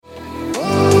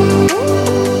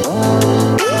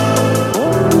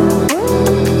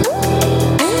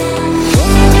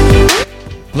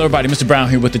Hello, everybody. Mr. Brown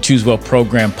here with the Choose Well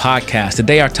Program podcast.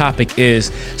 Today, our topic is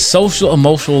social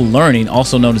emotional learning,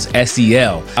 also known as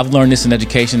SEL. I've learned this in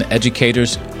education.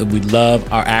 Educators, we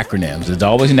love our acronyms. There's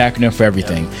always an acronym for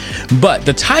everything. But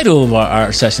the title of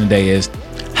our session today is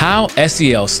How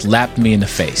SEL Slapped Me in the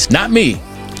Face. Not me,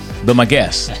 but my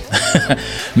guest,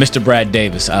 Mr. Brad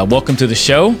Davis. Welcome to the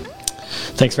show.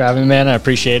 Thanks for having me, man. I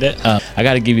appreciate it. I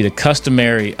got to give you the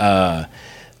customary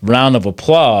round of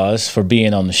applause for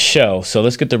being on the show. So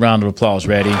let's get the round of applause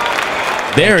ready.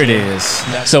 There it is.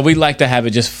 So we like to have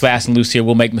it just fast and loose here.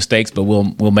 We'll make mistakes, but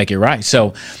we'll make it right.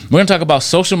 So we're going to talk about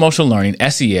social emotional learning,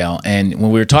 SEL. And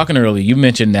when we were talking earlier, you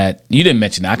mentioned that, you didn't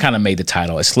mention that, I kind of made the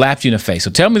title. It slapped you in the face.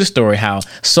 So tell me the story how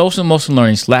social emotional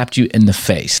learning slapped you in the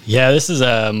face. Yeah, this is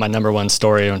my number one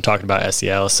story when talking about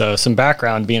SEL. So some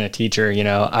background, being a teacher,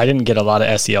 I didn't get a lot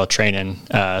of SEL training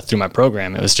through my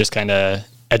program. It was just kind of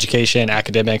education,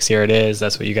 academics, here it is.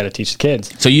 That's what you got to teach the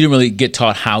kids. So you didn't really get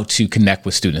taught how to connect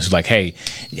with students. Like, hey,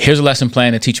 here's a lesson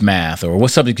plan to teach math, or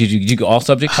what subject did you go? All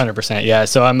subjects? 100%. Yeah.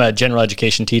 So I'm a general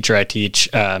education teacher. I teach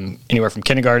anywhere from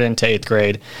kindergarten to 8th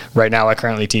grade. Right now, I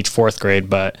currently teach 4th grade,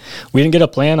 but we didn't get a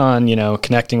plan on,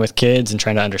 connecting with kids and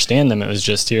trying to understand them. It was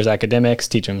just, here's academics,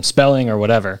 teach them spelling or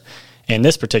whatever. And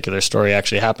this particular story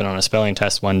actually happened on a spelling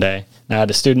test one day. And I had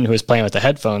a student who was playing with the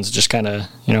headphones, just kind of,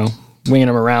 winging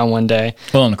them around one day.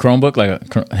 Well, on the Chromebook,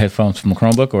 like headphones from a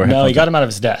Chromebook, or no, he got them out of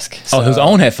his desk. So, his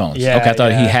own headphones. Yeah, okay, I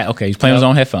thought he had. Okay, he's playing with his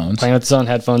own headphones. Playing with his own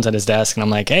headphones at his desk, and I'm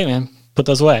like, "Hey, man, put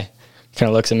those away." He kind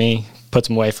of looks at me, puts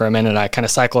them away for a minute. I kind of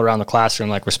cycle around the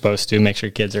classroom like we're supposed to, make sure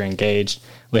kids are engaged.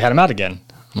 We had him out again.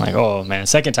 I'm like, "Oh man!"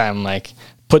 Second time, I'm like,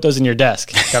 "Put those in your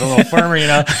desk." Got a little firmer,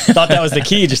 Thought that was the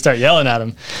key. Just start yelling at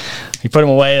him. He put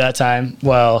him away that time.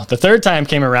 Well, the third time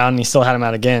came around and he still had him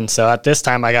out again. So at this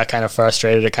time I got kind of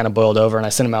frustrated. It kind of boiled over and I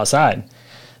sent him outside.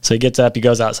 So he gets up, he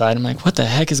goes outside. I'm like, what the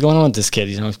heck is going on with this kid?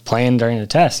 He's playing during the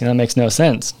test. It makes no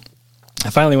sense. I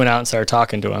finally went out and started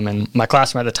talking to him, and my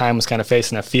classroom at the time was kind of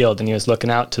facing a field, and he was looking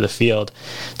out to the field.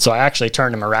 So I actually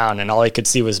turned him around, and all he could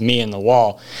see was me in the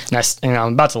wall. And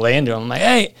I'm about to lay into him. I'm like,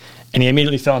 hey. And he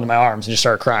immediately fell into my arms and just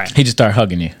started crying. He just started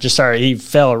hugging you. He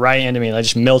fell right into me, like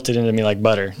just melted into me like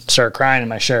butter. Started crying in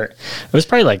my shirt. It was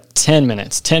probably like 10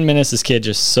 minutes. 10 minutes, this kid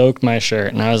just soaked my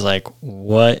shirt. And I was like,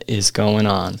 what is going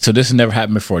on? So this has never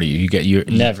happened before to you?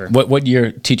 Never. What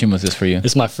year teaching was this for you?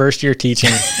 This is my first year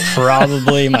teaching,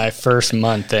 probably my first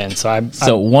month in.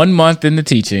 So 1 month into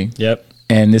teaching. Yep.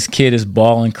 And this kid is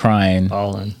bawling, crying.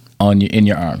 Bawling. In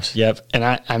your arms. Yep. And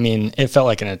I mean, it felt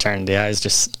like an eternity. I was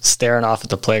just staring off at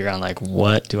the playground like,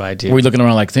 what do I do? Were you looking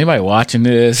around like, is anybody watching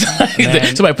this?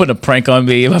 Somebody putting a prank on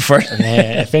me?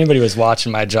 Man, if anybody was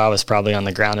watching, my jaw was probably on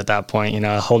the ground at that point,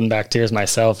 holding back tears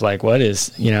myself. Like, what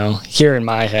is, here in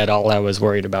my head, all I was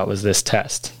worried about was this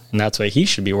test. And that's what he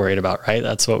should be worried about, right?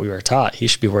 That's what we were taught. He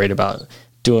should be worried about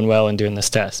doing well and doing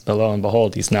this test. But lo and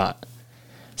behold, he's not.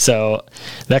 So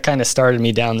that kind of started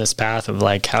me down this path of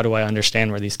like, how do I understand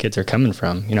where these kids are coming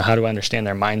from? How do I understand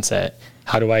their mindset?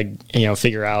 How do I,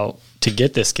 figure out to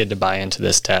get this kid to buy into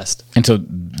this test? And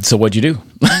so what'd you do?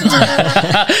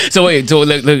 So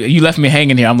look, you left me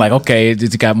hanging here. I'm like, okay,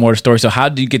 it's got more story. So how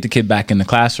did you get the kid back in the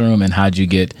classroom, and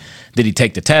did he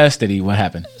take the test? What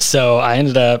happened? So I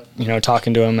ended up,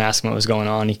 talking to him, asking what was going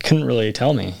on. He couldn't really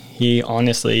tell me. He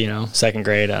honestly, second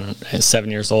grade, 7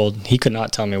 years old, he could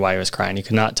not tell me why he was crying. He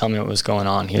could not tell me what was going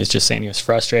on. He was just saying he was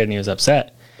frustrated and he was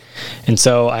upset. And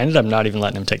so I ended up not even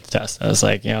letting him take the test. I was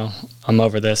like, I'm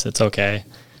over this. It's okay.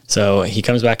 So he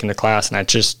comes back into class, and I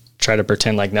just try to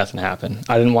pretend like nothing happened.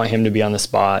 I didn't want him to be on the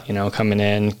spot, coming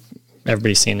in,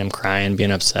 everybody's seeing him crying,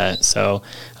 being upset. So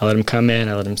I let him come in,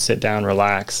 I let him sit down,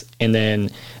 relax. And then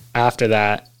after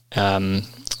that,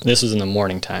 this was in the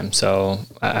morning time. So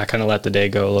I kind of let the day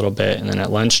go a little bit. And then at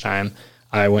lunchtime,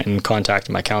 I went and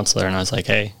contacted my counselor, and I was like,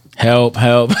 hey, help.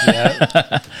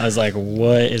 Yeah. I was like,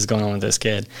 what is going on with this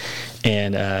kid?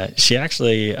 And she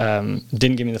actually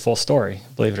didn't give me the full story,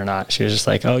 believe it or not. She was just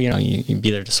like, oh, you'd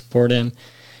be there to support him.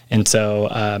 And so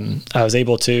I was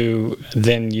able to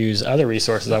then use other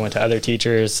resources. I went to other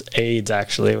teachers. Aides,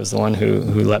 actually, was the one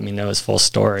who let me know his full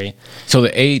story. So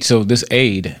this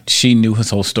aide, she knew his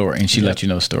whole story, and she let you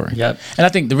know the story. Yep. And I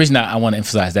think the reason I want to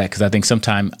emphasize that, because I think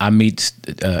sometimes I meet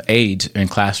aides in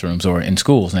classrooms or in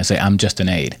schools, and they say, I'm just an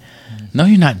aide. No,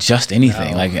 you're not just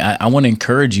anything. No. Like I want to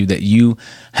encourage you that you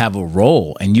have a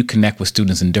role and you connect with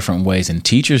students in different ways than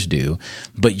teachers do,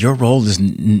 but your role is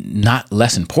not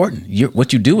less important.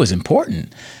 What you do is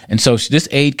important. And so this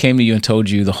aide came to you and told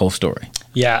you the whole story.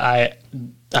 Yeah,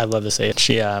 I love this aide.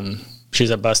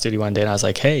 She's at bus duty one day, and I was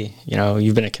like, hey,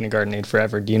 you've been a kindergarten aide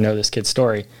forever. Do you know this kid's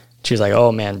story? She was like,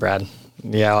 oh man, Brad.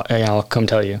 Yeah, I'll come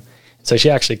tell you. So she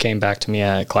actually came back to me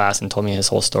at class and told me his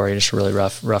whole story, just a really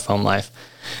rough home life.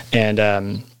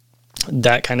 And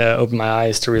that kind of opened my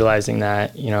eyes to realizing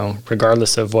that,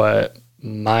 regardless of what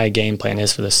my game plan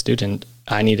is for the student,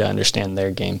 I need to understand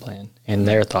their game plan and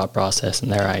their thought process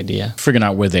and their idea. Figuring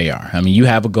out where they are. I mean, you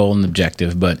have a goal and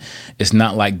objective, but it's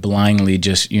not like blindly you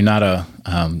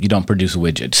don't produce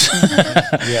widgets.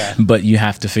 Yeah. But you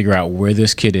have to figure out where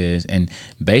this kid is and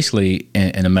basically,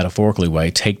 in a metaphorically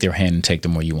way, take their hand and take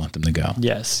them where you want them to go.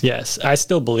 Yes. I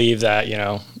still believe that,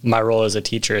 my role as a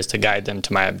teacher is to guide them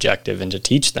to my objective and to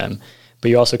teach them. But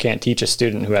you also can't teach a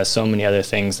student who has so many other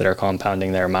things that are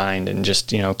compounding their mind and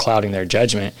just, clouding their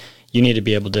judgment. You need to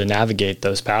be able to navigate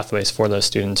those pathways for those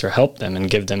students or help them and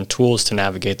give them tools to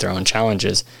navigate their own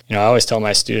challenges. I always tell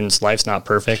my students, life's not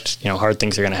perfect. Hard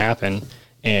things are going to happen,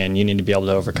 and you need to be able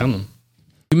to overcome them.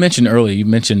 You mentioned earlier,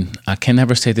 I can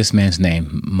never say this man's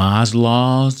name,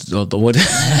 Maslow's, or what?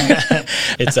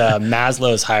 It's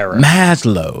Maslow's hierarchy.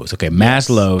 Maslow's. Okay,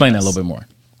 Maslow. Explain that a little bit more.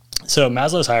 So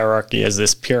Maslow's hierarchy is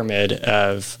this pyramid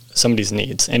of somebody's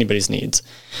needs, anybody's needs.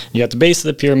 You have the base of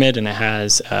the pyramid, and it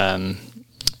has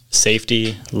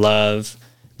safety, love.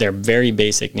 They're very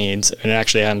basic needs, and it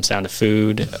actually comes down to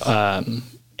food,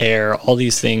 air, all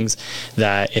these things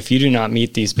that if you do not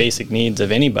meet these basic needs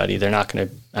of anybody, they're not going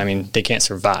to, they can't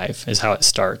survive, is how it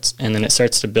starts. And then it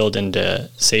starts to build into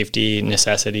safety,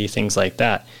 necessity, things like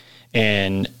that.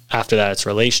 And after that, it's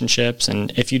relationships.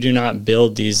 And if you do not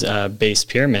build these base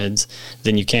pyramids,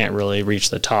 then you can't really reach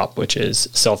the top, which is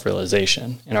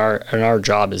self-realization. And our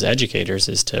job as educators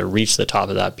is to reach the top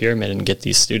of that pyramid and get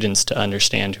these students to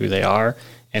understand who they are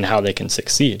and how they can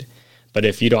succeed. But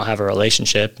if you don't have a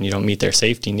relationship and you don't meet their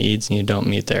safety needs and you don't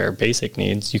meet their basic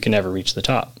needs, you can never reach the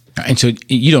top. And so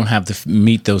you don't have to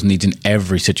meet those needs in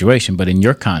every situation, but in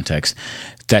your context,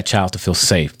 that child to feel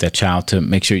safe, that child to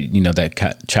make sure,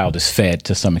 that child is fed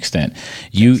to some extent.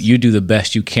 You do the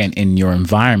best you can in your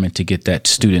environment to get that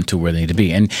student to where they need to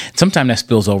be. And sometimes that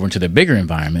spills over into the bigger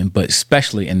environment, but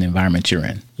especially in the environment you're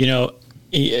in.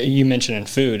 You mentioned in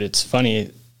food, it's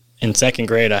funny, in second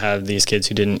grade, I have these kids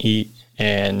who didn't eat,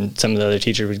 and some of the other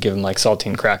teachers would give them like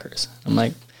saltine crackers. I'm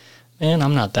like, man,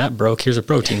 I'm not that broke. Here's a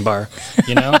protein bar,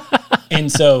 And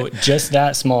so just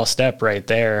that small step right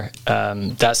there,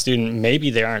 that student, maybe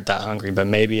they aren't that hungry, but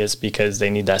maybe it's because they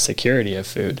need that security of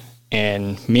food.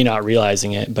 And me not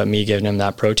realizing it, but me giving them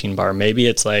that protein bar, maybe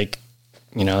it's like,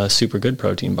 a super good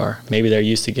protein bar. Maybe they're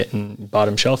used to getting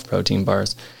bottom shelf protein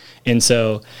bars. And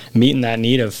so meeting that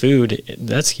need of food,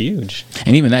 that's huge.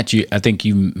 And even that, I think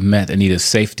you met a need of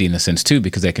safety in a sense too,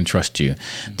 because they can trust you.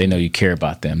 They know you care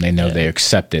about them. They know they're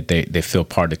accepted. They feel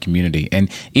part of the community.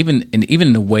 And even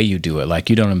in the way you do it, like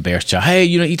you don't embarrass child. Hey,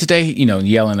 you don't eat today,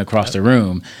 yelling across the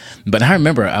room. But I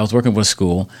remember I was working with a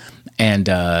school, and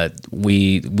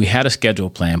we had a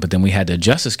schedule plan, but then we had to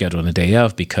adjust the schedule on the day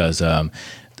of because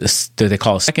they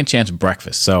call a second chance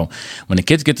breakfast. So when the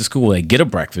kids get to school, they get a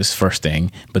breakfast first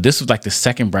thing, but this was like the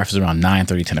second breakfast around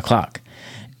 9:30, 10 o'clock.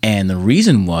 And the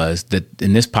reason was that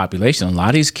in this population, a lot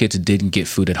of these kids didn't get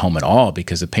food at home at all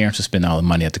because the parents were spending all the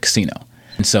money at the casino.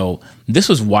 And so this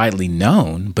was widely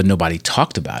known, but nobody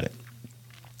talked about it.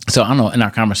 So I don't know, in our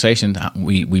conversation,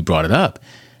 we brought it up,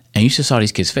 and you just saw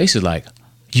these kids' faces like,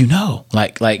 and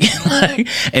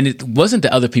it wasn't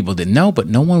that other people didn't know, but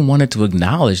no one wanted to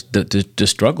acknowledge the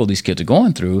struggle these kids are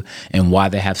going through and why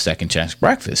they have second chance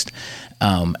breakfast.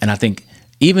 And I think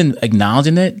even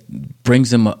acknowledging it brings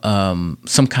them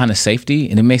some kind of safety.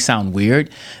 And it may sound weird,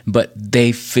 but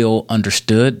they feel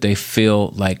understood. They feel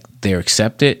like they're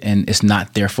accepted, and it's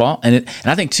not their fault. And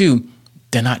I think too,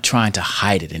 they're not trying to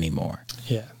hide it anymore.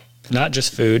 Yeah, not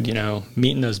just food.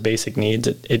 Meeting those basic needs.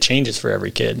 It changes for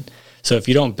every kid. So if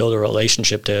you don't build a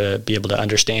relationship to be able to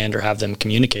understand or have them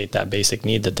communicate that basic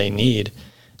need that they need,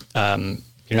 you're not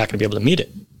going to be able to meet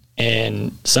it.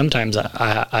 And sometimes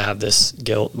I have this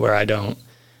guilt where I don't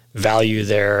value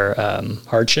their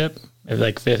hardship.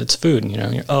 Like if it's food,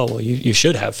 you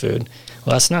should have food.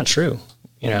 Well, that's not true.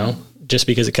 Just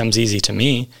because it comes easy to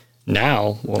me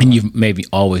now. And you've maybe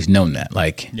always known that.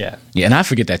 Yeah. And I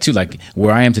forget that too. Like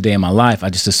where I am today in my life,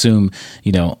 I just assume,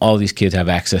 all these kids have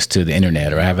access to the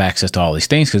internet or have access to all these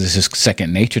things because it's just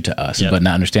second nature to us, but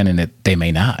not understanding that they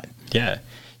may not. Yeah.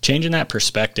 Changing that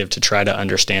perspective to try to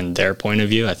understand their point of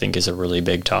view, I think, is a really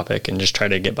big topic, and just try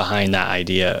to get behind that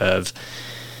idea of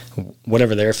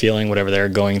whatever they're feeling, whatever they're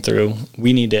going through,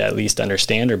 we need to at least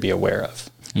understand or be aware of.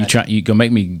 You gonna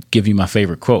make me give you my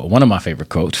favorite quote, one of my favorite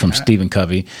quotes from Stephen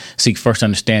Covey: "Seek first to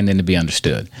understand, then to be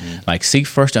understood." Like, seek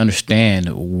first to understand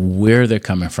where they're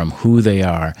coming from, who they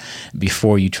are,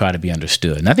 before you try to be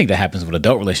understood. And I think that happens with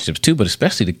adult relationships too, but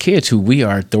especially the kids who we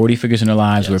are authority figures in their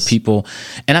lives. Where people,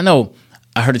 and I know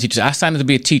I heard a teacher say, I signed up to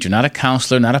be a teacher, not a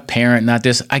counselor, not a parent, not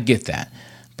this. I get that.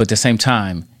 But at the same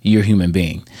time, you're a human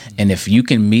being. And if you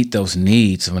can meet those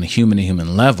needs on a human to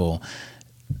human level,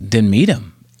 then meet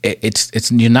them.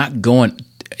 You're not going,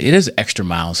 it is extra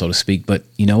mile, so to speak, but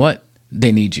you know what?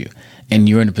 They need you. And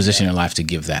you're in a position in life to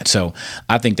give that. So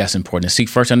I think that's important. To seek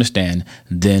first to understand,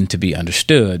 then to be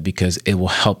understood, because it will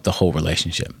help the whole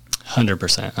relationship.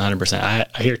 100%.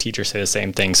 I hear teachers say the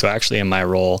same thing. So actually in my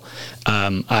role,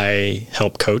 I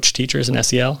help coach teachers in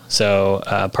SEL. So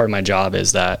part of my job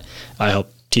is that I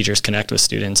help teachers connect with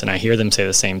students, and I hear them say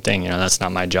the same thing. That's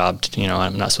not my job.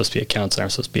 I'm not supposed to be a counselor. I'm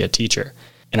supposed to be a teacher.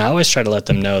 And I always try to let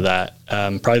them know that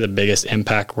probably the biggest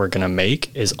impact we're going to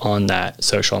make is on that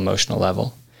social emotional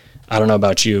level. I don't know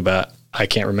about you, but I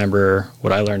can't remember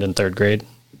what I learned in third grade.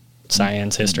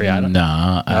 Science, history, I don't know.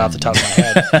 Not off the top of my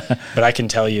head. But I can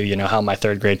tell you, how my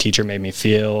third grade teacher made me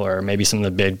feel, or maybe some of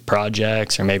the big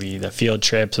projects, or maybe the field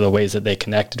trips, or the ways that they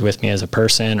connected with me as a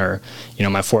person, or,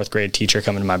 my fourth grade teacher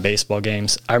coming to my baseball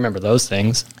games. I remember those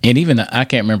things. And even, I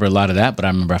can't remember a lot of that, but I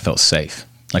remember I felt safe.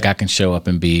 Like, I can show up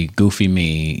and be goofy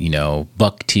me,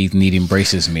 buck teeth needing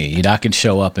braces me. I can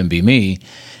show up and be me.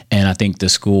 And I think the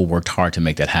school worked hard to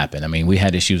make that happen. I mean, we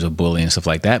had issues of bullying and stuff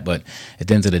like that, but at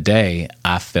the end of the day,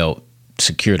 I felt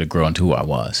secure to grow into who I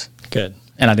was. Good.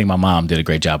 And I think my mom did a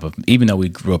great job of, even though we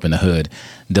grew up in the hood,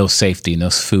 those safety and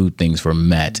those food things were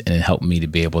met, and it helped me to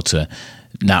be able to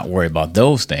not worry about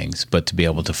those things, but to be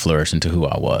able to flourish into who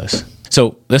I was.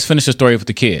 So let's finish the story with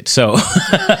the kid. So,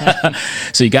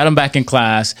 so you got him back in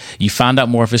class. You found out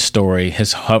more of his story.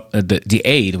 The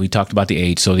aide, we talked about the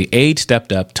aide. So the aide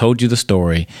stepped up, told you the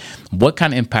story. What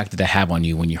kind of impact did that have on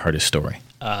you when you heard his story?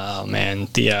 Oh man,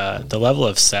 the level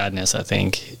of sadness, I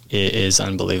think, is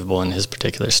unbelievable in his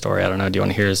particular story. I don't know. Do you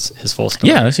want to hear his full story?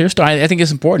 Yeah, let's hear his story. I think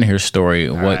it's important to hear his story.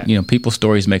 People's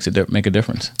stories make a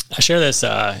difference. I share this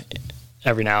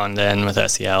every now and then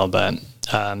with SEL, but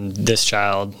this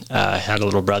child had a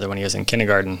little brother when he was in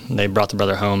kindergarten. They brought the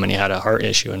brother home, and he had a heart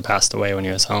issue and passed away when he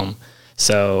was home.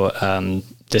 So so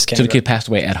the kid passed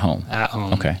away at home? At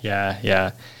home. Okay.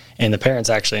 Yeah. And the parents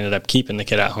actually ended up keeping the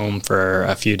kid at home for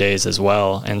a few days as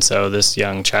well. And so this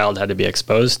young child had to be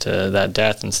exposed to that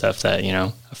death and stuff that,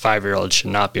 a 5-year-old should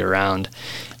not be around.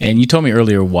 And you told me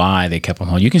earlier why they kept him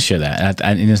home. You can share that.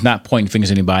 And it's not pointing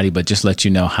fingers at anybody, but just let you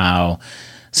know how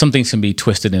some things can be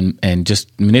twisted and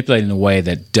just manipulated in a way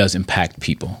that does impact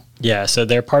people. Yeah, so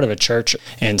they're part of a church,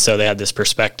 and so they had this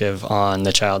perspective on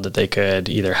the child that they could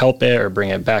either help it or bring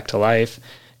it back to life.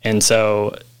 And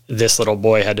so this little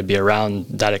boy had to be around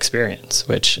that experience,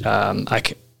 which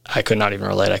I could not even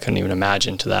relate. I couldn't even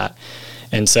imagine to that.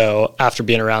 And so after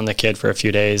being around the kid for a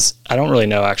few days, I don't really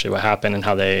know actually what happened and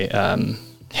how they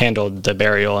handled the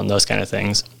burial and those kind of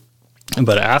things.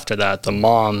 But after that, the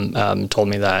mom told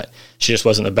me that she just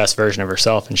wasn't the best version of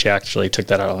herself, and she actually took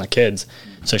that out on the kids.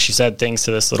 So she said things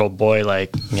to this little boy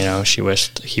like, she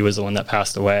wished he was the one that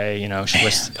passed away. She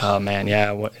wished, oh man,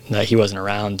 that he wasn't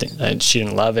around, that she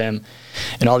didn't love him,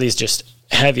 and all these just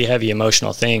heavy, heavy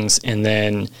emotional things. And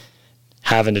then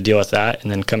having to deal with that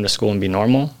and then come to school and be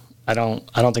normal. I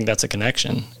don't think that's a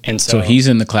connection. And so he's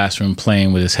in the classroom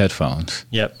playing with his headphones.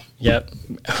 Yep.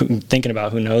 Thinking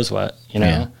about who knows what,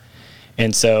 Yeah.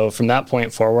 And so from that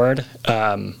point forward,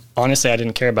 honestly, I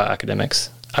didn't care about academics.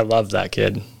 I loved that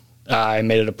kid. I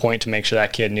made it a point to make sure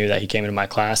that kid knew that he came into my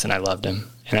class and I loved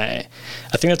him. And I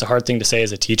think that's a hard thing to say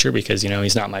as a teacher because,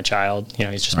 he's not my child.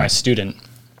 He's just my student.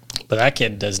 But that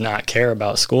kid does not care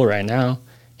about school right now.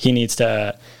 He needs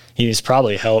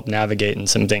probably help navigating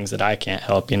some things that I can't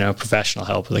help, professional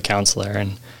help with a counselor.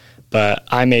 But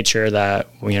I made sure that,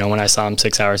 when I saw him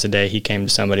 6 hours a day, he came to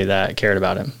somebody that cared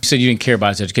about him. You said you didn't care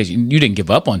about his education. You didn't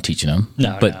give up on teaching him.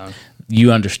 No, but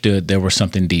you understood there was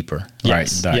something deeper,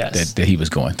 yes, right? Yes. That he was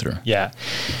going through. Yeah.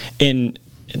 And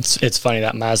it's funny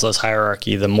that Maslow's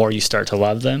hierarchy, the more you start to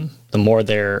love them, the more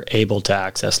they're able to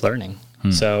access learning.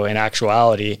 So in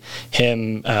actuality,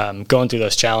 him going through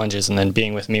those challenges and then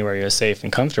being with me where he was safe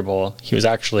and comfortable, he was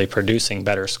actually producing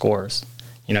better scores.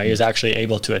 He was actually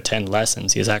able to attend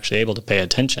lessons. He was actually able to pay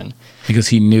attention. Because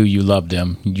he knew you loved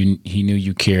him. He knew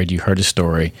you cared. You heard his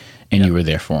story, and you were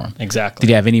there for him. Exactly. Did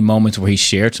he have any moments where he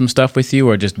shared some stuff with you,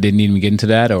 or just didn't even get into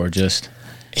that, or just...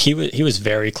 He was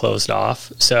very closed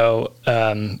off. So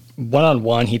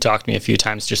one-on-one, he talked to me a few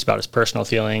times just about his personal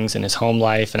feelings and his home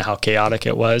life and how chaotic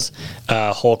it was.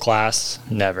 Whole class,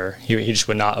 never. He just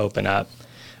would not open up.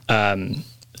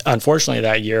 Unfortunately,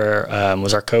 that year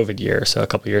was our COVID year. So a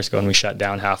couple of years ago, when we shut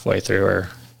down halfway through, or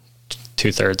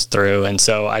 2/3 through. And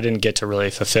so I didn't get to really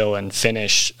fulfill and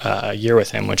finish a year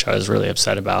with him, which I was really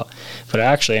upset about. But I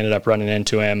actually ended up running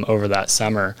into him over that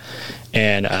summer.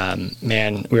 And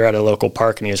man, we were at a local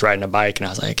park and he was riding a bike and I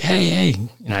was like, hey.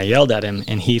 And I yelled at him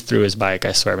and he threw his bike,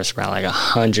 I swear, around like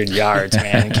 100 yards,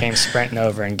 man, and came sprinting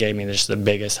over and gave me just the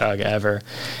biggest hug ever.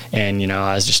 And,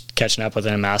 I was just catching up with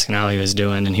him, asking how he was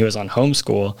doing. And he was on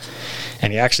homeschool.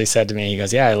 And he actually said to me, he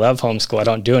goes, yeah, I love homeschool. I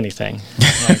don't do anything.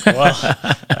 I'm like, well,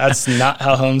 that's not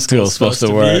how homeschool is supposed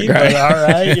to work. Right? But all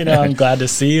right, I'm glad to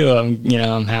see you.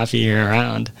 I'm happy you're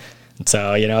around.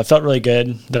 So, it felt really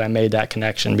good that I made that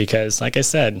connection because, like I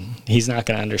said, he's not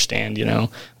going to understand,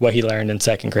 what he learned in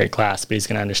second grade class, but he's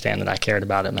going to understand that I cared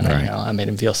about him and I made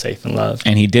him feel safe and loved.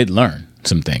 And he did learn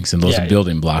some things, and those are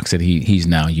building blocks that he's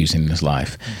now using in his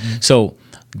life. Mm-hmm. So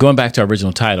going back to our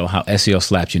original title, How SEL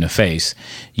Slapped You in the Face,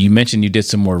 you mentioned you did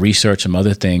some more research, some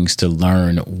other things to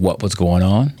learn what was going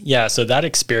on. Yeah, so that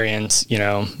experience,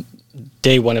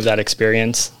 day one of that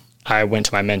experience, I went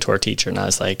to my mentor teacher and I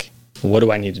was like, what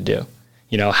do I need to do?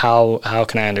 How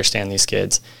can I understand these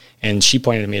kids? And she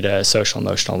pointed me to social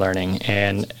emotional learning.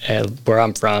 And where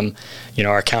I'm from,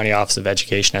 our county office of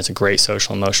education has a great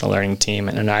social emotional learning team.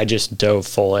 And I just dove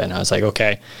full in. I was like,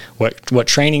 okay, what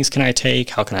trainings can I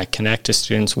take? How can I connect to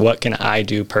students? What can I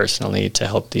do personally to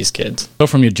help these kids? So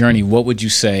from your journey, what would you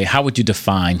say, how would you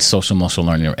define social emotional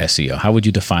learning or SEL? How would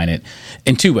you define it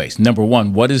in two ways? Number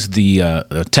one, what is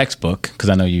the textbook? Because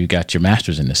I know you got your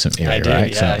master's in this area, I do,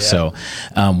 right? Yeah, so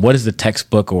what is the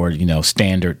textbook or,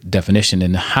 standard definition,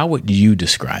 and how would you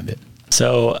describe it?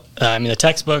 So, the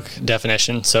textbook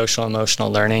definition, social emotional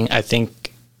learning, I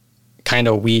think kind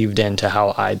of weaved into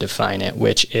how I define it,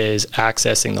 which is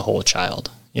accessing the whole child.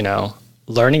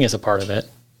 Learning is a part of it,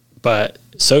 but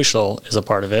social is a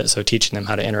part of it. So teaching them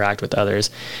how to interact with others,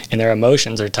 and their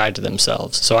emotions are tied to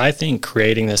themselves. So I think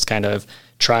creating this kind of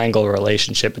triangle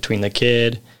relationship between the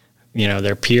kid,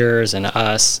 their peers and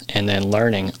us, and then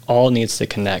learning all needs to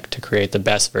connect to create the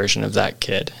best version of that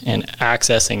kid. And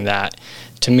accessing that,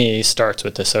 to me, starts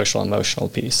with the social emotional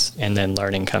piece, and then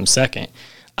learning comes second.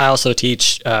 I also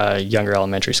teach younger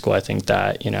elementary school. I think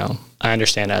that, I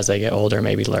understand as they get older,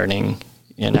 maybe learning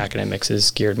in academics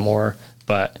is geared more.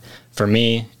 But for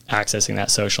me, accessing that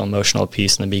social emotional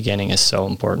piece in the beginning is so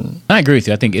important. I agree with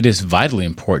you. I think it is vitally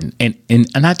important, and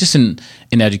not just in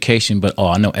education, but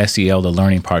I know SEL, the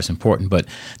learning part is important. But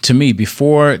to me,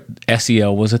 before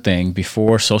SEL was a thing,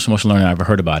 before social emotional learning, I ever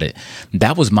heard about it,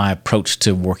 that was my approach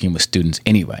to working with students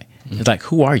anyway. It's like,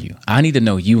 who are you? I need to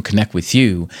know you, connect with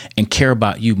you, and care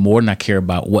about you more than I care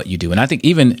about what you do. And I think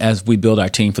even as we build our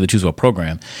team for the Choose Well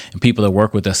program and people that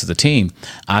work with us as a team,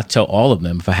 I tell all of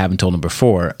them, if I haven't told them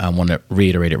before, I want to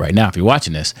reiterate it right now. If you're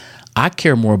watching this, I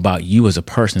care more about you as a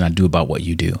person than I do about what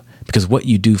you do, because what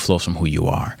you do flows from who you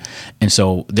are. And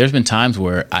so there's been times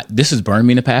where this has burned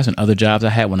me in the past in other jobs I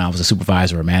had when I was a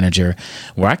supervisor or a manager,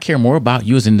 where I care more about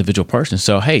you as an individual person.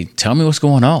 So, hey, tell me what's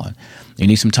going on. You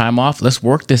need some time off? Let's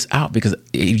work this out, because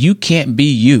if you can't be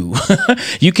you,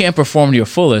 you can't perform to your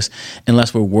fullest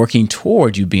unless we're working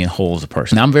toward you being whole as a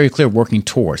person. Now, I'm very clear, working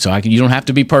toward. So you don't have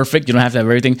to be perfect. You don't have to have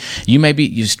everything.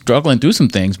 You're struggling through some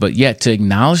things, but yet to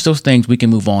acknowledge those things, we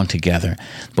can move on together.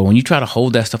 But when you try to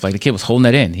hold that stuff, like the kid was holding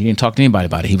that in, he didn't talk to anybody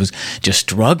about it. He was just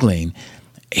struggling.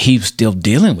 He was still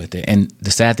dealing with it. And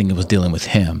the sad thing, it was dealing with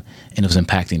him, and it was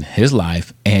impacting his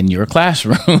life and your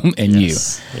classroom and you.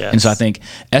 Yes. And so I think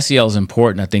SEL is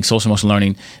important. I think social emotional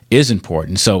learning is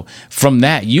important. So from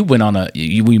that, you went on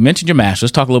we mentioned your master's.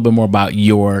 Let's talk a little bit more about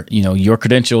your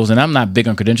credentials. And I'm not big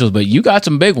on credentials, but you got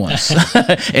some big ones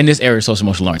in this area of social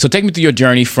emotional learning. So take me through your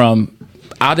journey from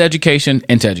out of education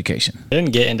into education. I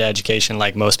didn't get into education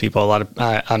like most people.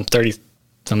 I'm 30.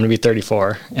 So I'm going to be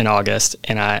 34 in August,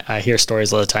 and I hear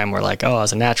stories all the time where like, oh, I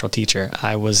was a natural teacher.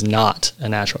 I was not a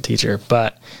natural teacher,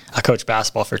 but I coached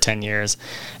basketball for 10 years,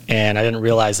 and I didn't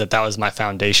realize that was my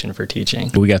foundation for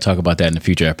teaching. We got to talk about that in a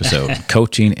future episode.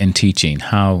 Coaching and teaching,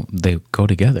 how they go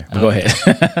together. Go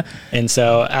ahead. And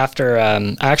so after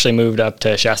I actually moved up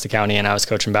to Shasta County, and I was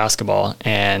coaching basketball,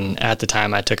 and at the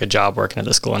time I took a job working at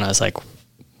the school, and I was like,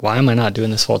 why am I not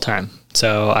doing this full time?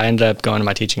 So I ended up going to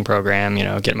my teaching program,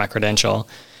 getting my credential.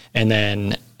 And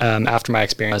then after my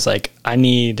experience, I was like, I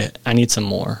need some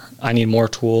more. I need more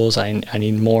tools. I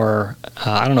need more,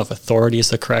 I don't know if authority is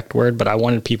the correct word, but I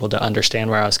wanted people to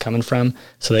understand where I was coming from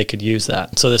so they could use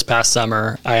that. So this past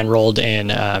summer, I enrolled in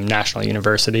National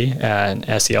University, an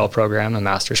SEL program, a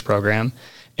master's program.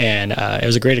 And it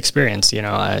was a great experience. You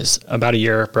know, it was about a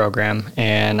year program,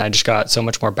 and I just got so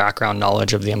much more background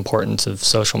knowledge of the importance of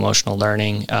social emotional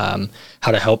learning,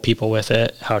 how to help people with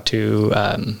it, how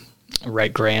to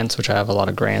write grants, which I have a lot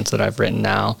of grants that I've written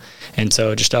now. And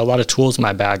so just a lot of tools in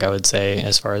my bag, I would say,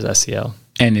 as far as SEL.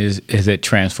 And is it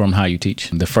transformed how you teach?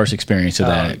 The first experience of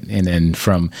that, and then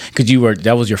because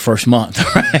that was your first month,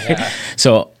 right? Yeah.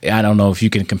 So I don't know if you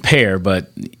can compare,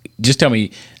 but just tell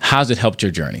me, how's it helped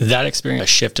your journey? That experience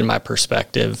shifted my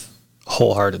perspective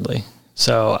wholeheartedly.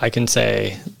 So I can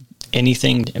say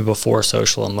anything before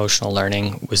social emotional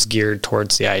learning was geared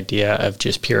towards the idea of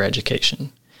just pure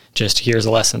education. Just here's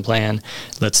a lesson plan,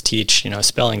 let's teach,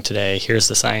 spelling today. Here's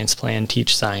the science plan,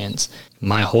 teach science.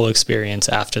 My whole experience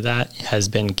after that has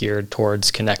been geared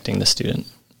towards connecting the student.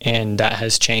 And that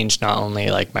has changed not only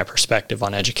like my perspective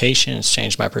on education, it's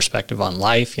changed my perspective on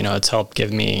life. It's helped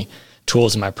give me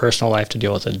tools in my personal life to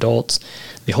deal with adults.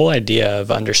 The whole idea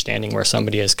of understanding where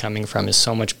somebody is coming from is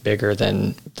so much bigger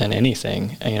than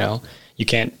anything. You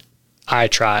can't,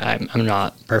 I'm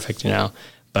not perfect,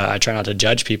 but I try not to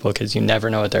judge people because you never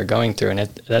know what they're going through. And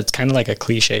that's kind of like a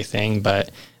cliche thing,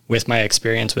 but with my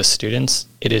experience with students,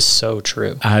 it is so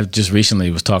true. I just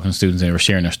recently was talking to students and they were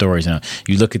sharing their stories. And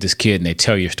you look at this kid and they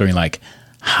tell you your story like,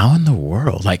 how in the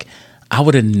world? Like, I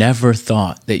would have never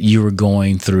thought that you were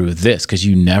going through this, because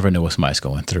you never know what somebody's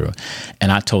going through.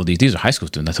 And I told these are high school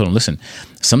students. I told them, listen,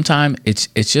 sometimes it's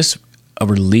just a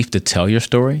relief to tell your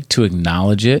story, to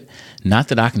acknowledge it. Not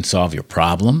that I can solve your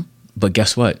problem, but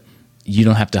guess what? You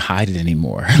don't have to hide it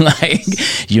anymore. Like,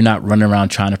 you're not running around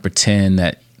trying to pretend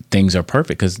that things are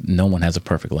perfect, because no one has a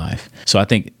perfect life. So I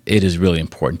think it is really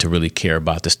important to really care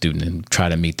about the student and try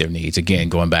to meet their needs. Again,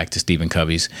 going back to Stephen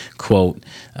Covey's quote,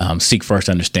 seek first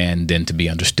to understand, then to be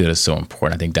understood is so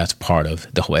important. I think that's part of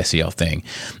the whole SEL thing.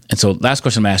 And so last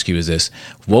question I'm going to ask you is this.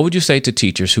 What would you say to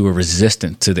teachers who are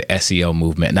resistant to the SEL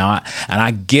movement? Now,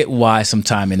 I get why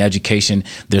sometime in education,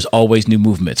 there's always new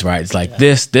movements, right? It's like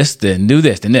this, then new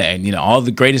this, and then, and all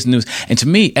the greatest news. And to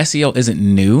me, SEL isn't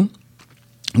new.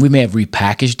 We may have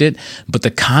repackaged it, but the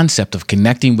concept of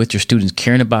connecting with your students,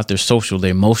 caring about their social,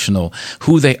 their emotional,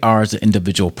 who they are as an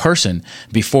individual person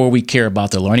before we care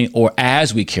about their learning, or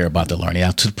as we care about their learning, I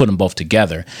have to put them both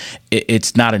together.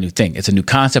 It's not a new thing. It's a new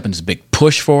concept, and it's a big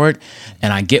push for it.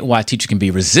 And I get why teachers can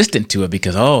be resistant to it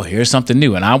because, here's something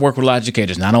new. And I work with a lot of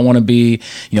educators, and I don't want to be,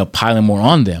 piling more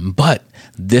on them. But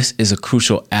this is a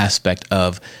crucial aspect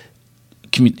of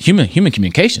human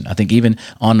communication, I think, even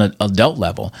on an adult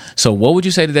level. So what would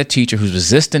you say to that teacher who's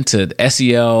resistant to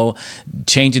SEL,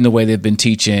 changing the way they've been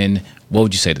teaching? What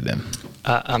would you say to them?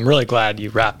 I'm really glad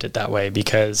you wrapped it that way,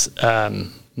 because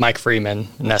Mike Freeman,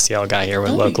 an SEL guy here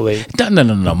with locally.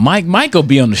 No. Mike will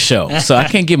be on the show. So I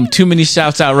can't give him too many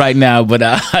shouts out right now, but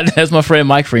that's my friend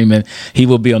Mike Freeman. He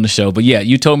will be on the show. But yeah,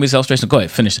 you told me this illustration. Go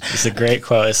ahead, finish. It's a great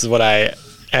quote. This is what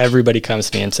everybody comes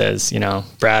to me and says,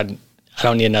 Brad, I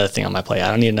don't need another thing on my plate.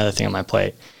 I don't need another thing on my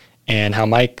plate. And how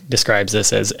Mike describes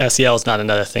this as SEL is not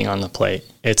another thing on the plate.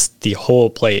 It's the whole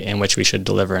plate in which we should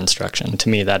deliver instruction. To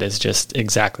me, that is just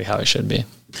exactly how it should be.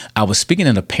 I was speaking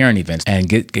at a parent event and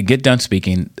get done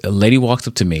speaking. A lady walks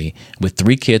up to me with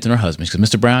 3 kids and her husband. She goes,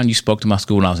 Mr. Brown, you spoke to my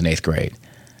school when I was in 8th grade.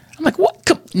 I'm like, what?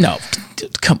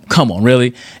 Come on,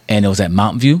 really? And it was at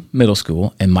Mountain View Middle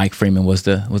School, and Mike Freeman was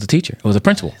the teacher, was the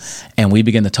principal. Nice. And we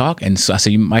began to talk, and so I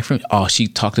said, Mike Freeman? She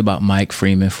talked about Mike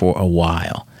Freeman for a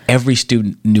while. Every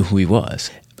student knew who he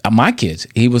was. My kids,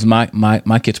 he was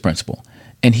my kid's principal,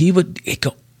 and he'd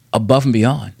go above and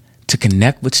beyond to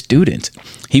connect with students.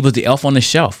 He was the elf on the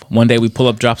shelf. One day we pull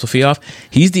up, drop Sophia off.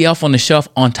 He's the elf on the shelf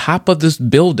on top of this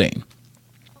building.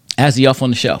 As the elf on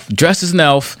the shelf, dressed as an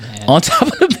elf, on top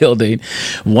of the building.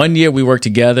 One year we worked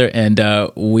together, and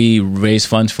we raised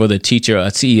funds for the teacher,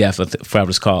 CEF, what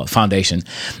was called, foundation.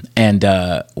 And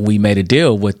we made a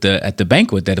deal at the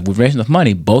banquet that if we raised enough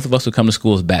money, both of us would come to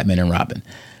school as Batman and Robin.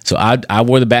 So I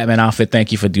wore the Batman outfit.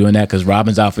 Thank you for doing that, because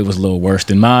Robin's outfit was a little worse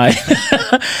than mine.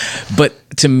 But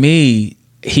to me,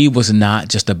 he was not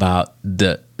just about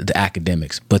the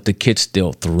academics, but the kids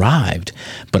still thrived.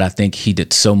 But I think he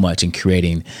did so much in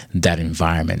creating that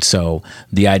environment. So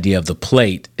the idea of the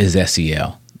plate is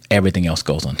SEL. Everything else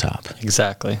goes on top.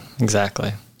 Exactly.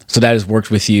 So that has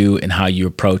worked with you and how you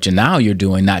approach. And now you're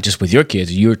doing not just with your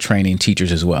kids, you're training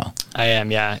teachers as well. I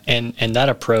am, yeah. And that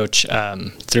approach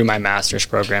through my master's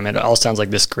program, it all sounds like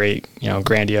this great,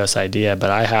 grandiose idea, but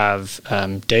I have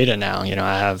data now.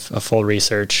 I have a full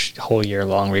research, whole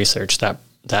year-long research that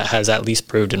has at least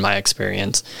proved in my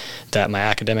experience that my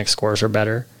academic scores are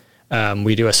better.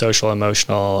 We do a social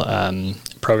emotional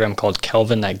program called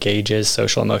Kelvin that gauges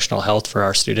social emotional health for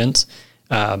our students.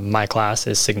 my class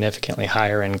is significantly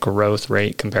higher in growth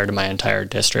rate compared to my entire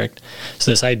district.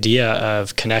 So this idea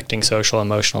of connecting social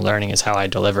emotional learning is how I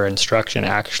deliver instruction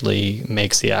actually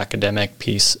makes the academic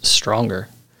piece stronger.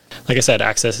 Like I said,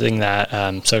 accessing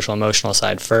that social emotional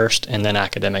side first and then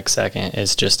academic second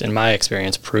is just, in my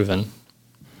experience, proven.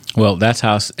 Well, that's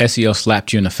how SEL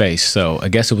slapped you in the face. So I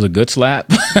guess it was a good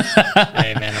slap.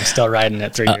 Hey, man, I'm still riding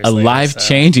it 3 years later. A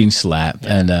life-changing slap.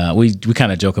 Yeah. And we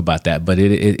kind of joke about that. But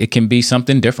it can be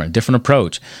something different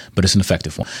approach, but it's an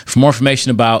effective one. For more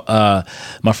information about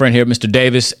my friend here, Mr.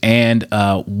 Davis, and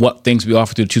what things we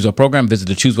offer through the Choose Well program, visit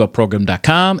the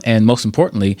ChooseWellProgram.com. And most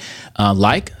importantly,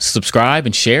 like, subscribe,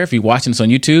 and share if you're watching us on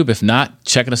YouTube. If not,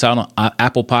 checking us out on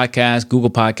Apple Podcasts, Google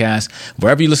Podcasts,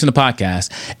 wherever you listen to podcasts.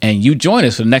 And you join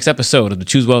us for the next episode of the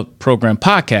Choose Well Program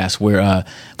podcast, where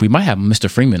we might have Mr.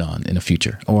 Freeman on in the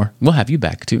future, or we'll have you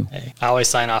back too. Hey, I always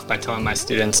sign off by telling my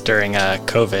students during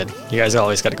COVID, you guys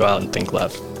always got to go out and think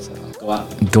love. So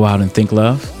go out and think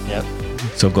love. Yep.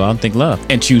 So go out and think love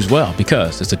and choose well,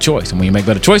 because it's a choice. And when you make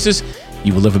better choices,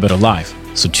 you will live a better life.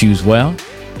 So choose well.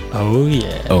 Oh,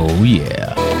 yeah. Oh,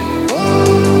 yeah.